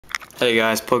Hey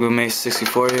guys,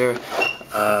 PokemonMate64 here.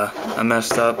 I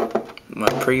messed up my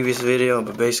previous video,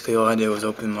 but basically all I did was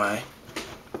open my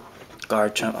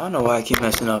Garchomp. I don't know why I keep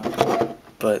messing up,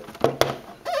 but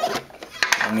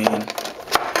I mean,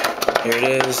 here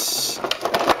it is.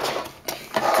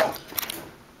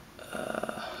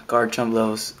 Garchomp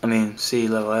levels, C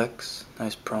level X.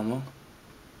 Nice promo.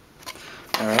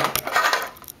 Alright.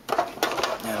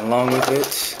 And along with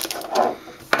it,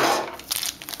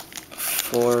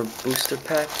 4 booster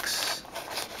packs.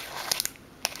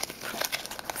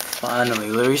 Finally,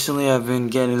 recently I've been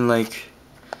getting like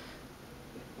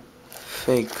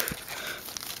fake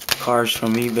cards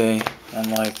from eBay. I'm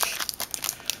like,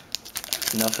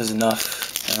 enough is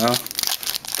enough, you know?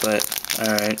 But,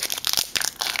 alright.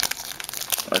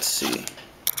 Let's see.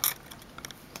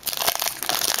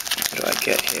 What do I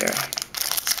get here?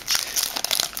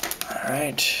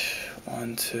 Alright.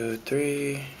 1, 2,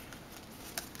 3.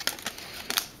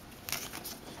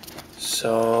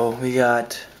 So we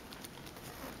got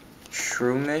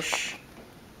Shroomish.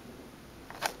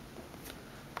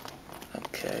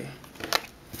 Okay.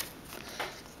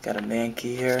 Got a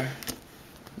Mankey here.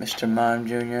 Mr. Mime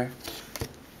Jr.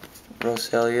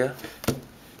 Roselia.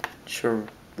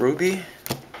 Cherubi.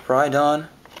 Rhydon.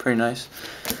 Pretty nice.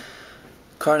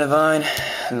 Carnivine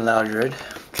and Loudred.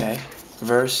 Okay.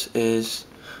 Verse is.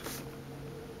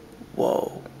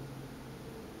 Whoa.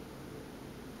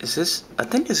 Is this? I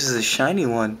think this is a shiny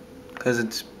one because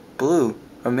it's blue,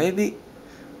 or maybe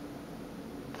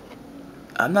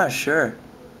I'm not sure.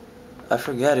 I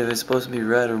forget if it's supposed to be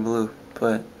red or blue,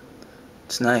 but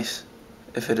it's nice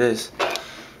if it is.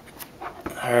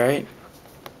 All right,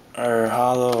 our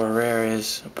hollow or rare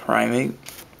is a Primate.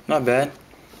 Not bad.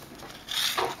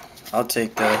 I'll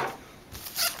take what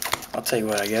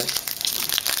I get.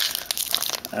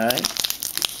 All right,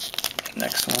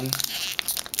 next one.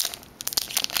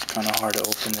 Kind of hard to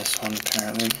open this one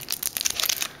apparently.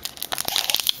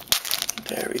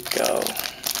 There we go.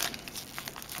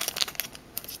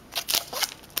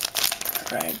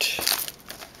 Right.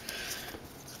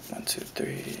 1, 2,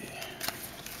 3.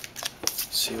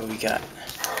 Let's see what we got.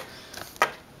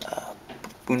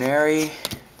 Bunari,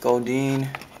 Goldeen.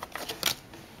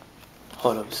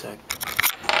 Hold up a sec.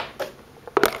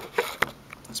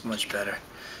 That's much better.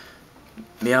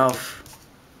 Meowth,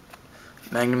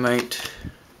 Magnemite,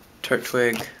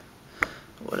 Turtwig,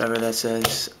 whatever that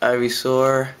says,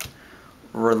 Ivysaur,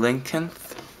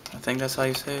 Relincanth, I think that's how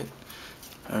you say it.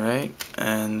 Alright,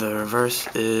 and the reverse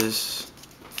is,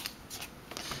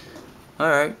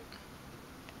 alright,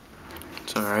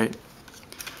 it's alright.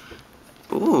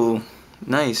 Ooh,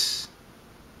 nice,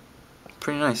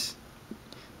 pretty nice,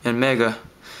 and Mega,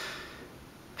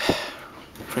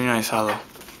 pretty nice hollow.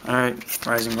 Alright,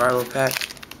 Rising Rival pack.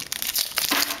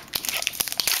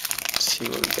 See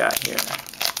what we got here.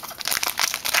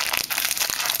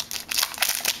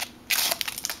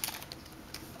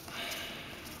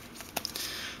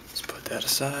 Let's put that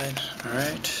aside.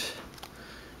 Alright.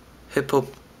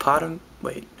 Hippopotas.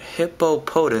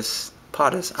 I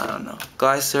don't know.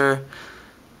 Glycer.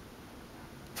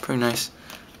 Pretty nice.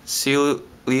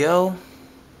 Leo.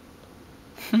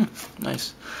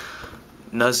 Nice.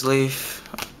 Nuzleaf.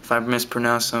 If I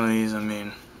mispronounce some of these,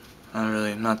 I'm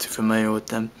not too familiar with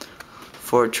them.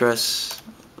 Fortress,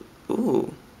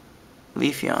 ooh,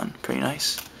 Leafeon, pretty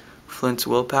nice. Flint's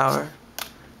Willpower,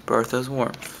 Bertha's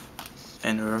Warmth,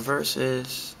 and the reverse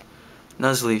is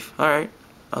Nuzleaf. Alright,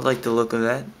 I like the look of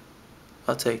that.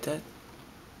 I'll take that.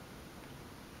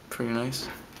 Pretty nice.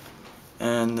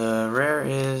 And the rare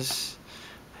is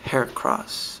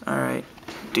Heracross. Alright,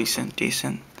 decent.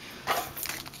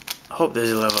 I hope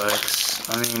there's a level X.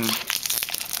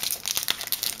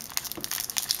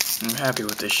 I'm happy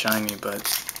with this shiny, but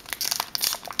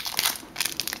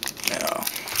you know,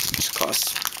 this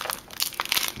costs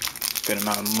a good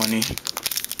amount of money.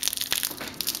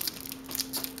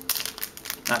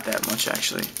 Not that much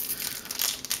actually.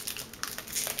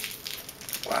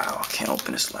 Wow, I can't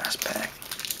open this last pack.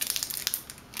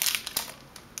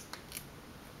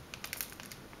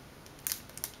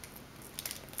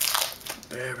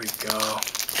 There we go.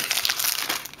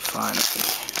 Finally.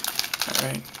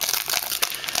 Alright.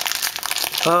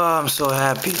 Oh, I'm so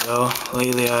happy though.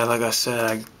 Lately, like I said,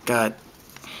 I got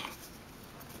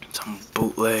some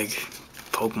bootleg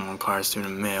Pokemon cards through the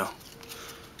mail.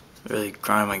 Really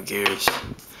grind my gears.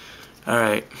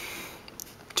 Alright.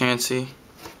 Chansey.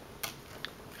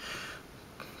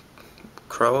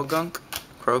 Croagunk,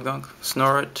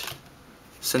 Snorlax,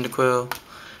 Cyndaquil,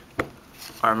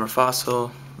 Armor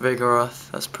Fossil,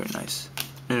 Vigoroth, that's pretty nice.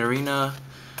 Nidorina,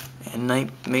 and Night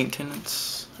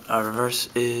Maintenance. Our reverse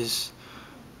is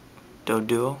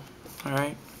Doduo.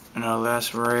 Alright, and our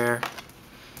last rare.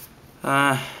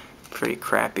 Pretty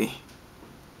crappy,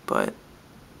 but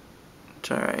it's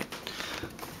alright.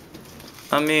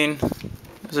 I mean,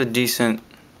 it's a decent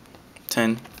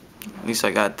 10. At least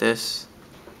I got this.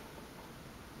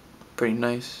 Pretty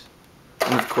nice.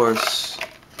 And of course,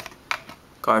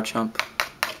 Garchomp.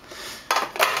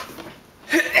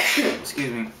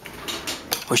 Excuse me.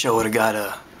 Wish I would have got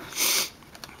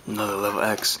another level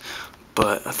X,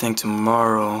 but I think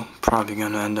tomorrow probably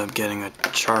gonna end up getting a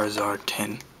Charizard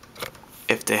 10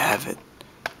 if they have it.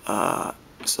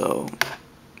 So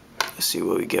let's see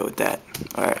what we get with that.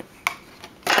 Alright.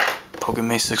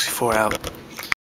 Pokemon 64 out.